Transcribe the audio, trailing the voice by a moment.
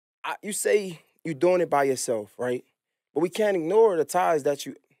you say you're doing it by yourself, right? But we can't ignore the ties that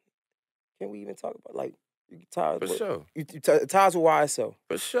you. Can we even talk about like ties For with sure. ties with YSL,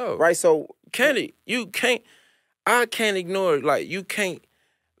 For sure. right? So Kenny, you can't. I can't ignore it. Like you can't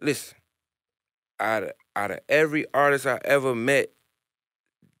listen. Out of every artist I ever met,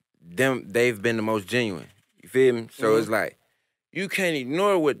 they've been the most genuine. You feel me? So it's like you can't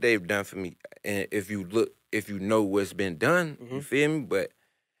ignore what they've done for me. And if you know what's been done, you feel me? But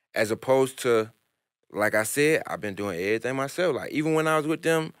as opposed to, like I said, I've been doing everything myself. Like even when I was with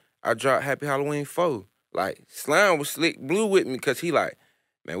them, I dropped Happy Halloween 4. Like Slime was slick blue with me because he like,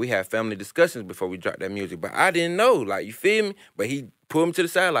 man, we had family discussions before we dropped that music. But I didn't know, like you feel me? But he pulled me to the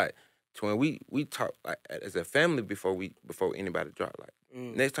side like, Twin, we talk like as a family before anybody drop.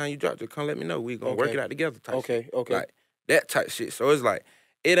 Like next time you drop, just come let me know. We gonna work it out together. Type shit. Okay. Like that type shit. So it's like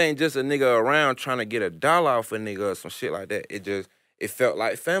it ain't just a nigga around trying to get a dollar off a nigga or some shit like that. It felt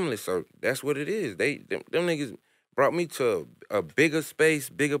like family. So that's what it is. Them niggas brought me to a bigger space,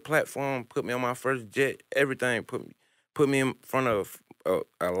 bigger platform, put me on my first jet, everything, put me in front of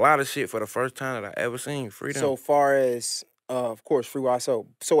a lot of shit for the first time that I ever seen. Freedom. So far as of course, free YSL.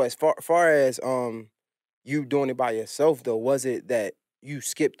 So as far as you doing it by yourself though, was it that you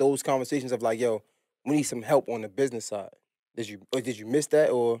skipped those conversations of like, yo, we need some help on the business side? Did you miss that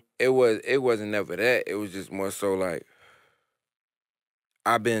or It wasn't never that. It was just more so like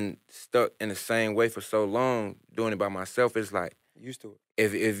I've been stuck in the same way for so long doing it by myself. It's like used to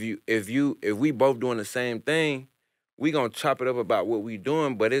it? if we both doing the same thing, we gonna chop it up about what we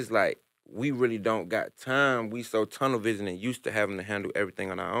doing, but it's like we really don't got time. We so tunnel vision and used to having to handle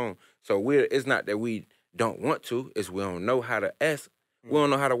everything on our own. So it's not that we don't want to, it's we don't know how to ask. We don't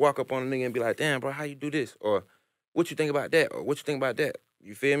know how to walk up on a nigga and be like, damn, bro, how you do this? Or what you think about that? Or what you think about that?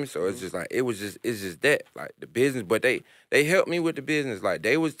 You feel me? So it's just like it's just that, like the business. But they helped me with the business. Like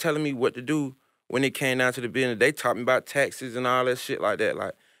they was telling me what to do when it came down to the business. They taught me about taxes and all that shit like that.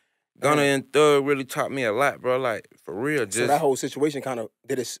 Like Gunna and Thug really taught me a lot, bro. Like for real. So that whole situation kind of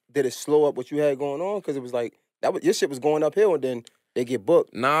did it slow up what you had going on? Because it was like your shit was going uphill and then they get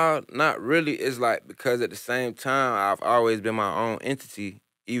booked. Nah, not really. It's like because at the same time I've always been my own entity,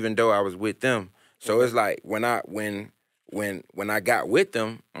 even though I was with them. So it's like when I got with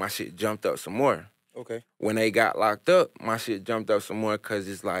them, my shit jumped up some more. Okay. When they got locked up, my shit jumped up some more because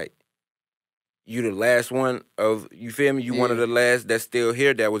it's like you the last one of, you feel me? You one of the last that's still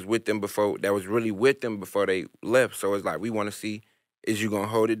here that was with them before, that was really with them before they left. So it's like we want to see, is you gonna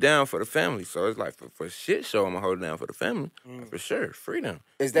hold it down for the family? So it's like for shit show, I'm gonna hold it down for the family. For sure, freedom.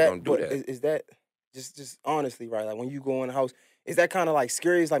 Is that is that just honestly, right? Like when you go in the house, is that kind of like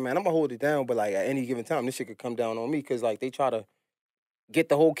scary? It's like, man, I'm gonna hold it down, but like at any given time, this shit could come down on me because like they try to get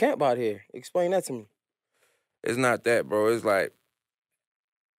the whole camp out here. Explain that to me. It's not that, bro. It's like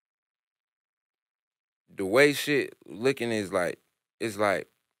the way shit looking is like, it's like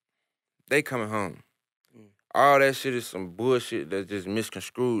they coming home. All that shit is some bullshit that's just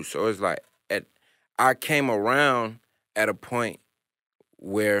misconstrued. So it's like I came around at a point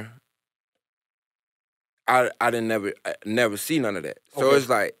where I didn't never see none of that. So it's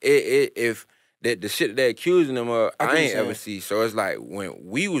like if the shit they accusing them of, I ain't ever see. So it's like when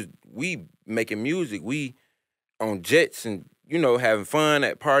we making music, we on jets and having fun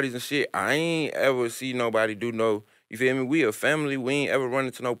at parties and shit. I ain't ever see nobody do no. You feel me? We a family. We ain't ever run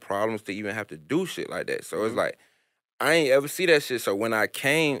into no problems to even have to do shit like that. So it's like I ain't ever see that shit. So when I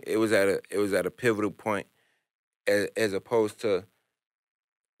came, it was at a pivotal point, as opposed to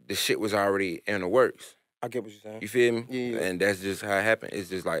the shit was already in the works. I get what you're saying. You feel me? Yeah. And that's just how it happened. It's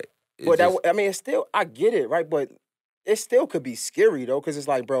just like. I mean, it's still, I get it, right? But it still could be scary though, because it's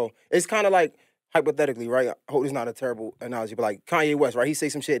like, bro, it's kind of like hypothetically, right? I hope it's not a terrible analogy, but like Kanye West, right? He say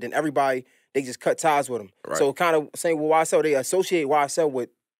some shit, then everybody they just cut ties with him. Right. So kind of saying, well, YSL, they associate YSL with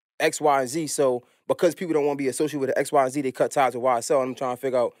X, Y, and Z. So because people don't want to be associated with the X, Y, and Z, they cut ties with YSL. And I'm trying to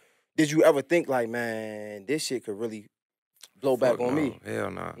figure out, did you ever think like, man, this shit could really blow back on me? Hell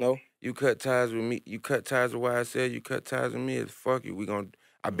no. No? You cut ties with me. You cut ties with YSL. You cut ties with me. It's fuck you.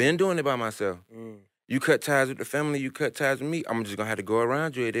 I've been doing it by myself. You cut ties with the family. You cut ties with me. I'm just gonna have to go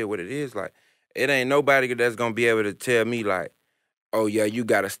around you. It is what it is. Like it ain't nobody that's gonna be able to tell me like, oh yeah, you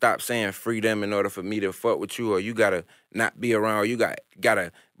gotta stop saying freedom in order for me to fuck with you, or you gotta not be around, or you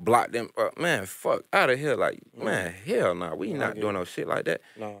gotta block them. Man, fuck out of here. Like, man, hell nah. We not doing no shit like that.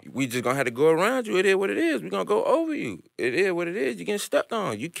 No. We just gonna have to go around you. It is what it is. We gonna go over you. It is what it is. You getting stepped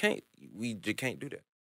on. We just can't do that.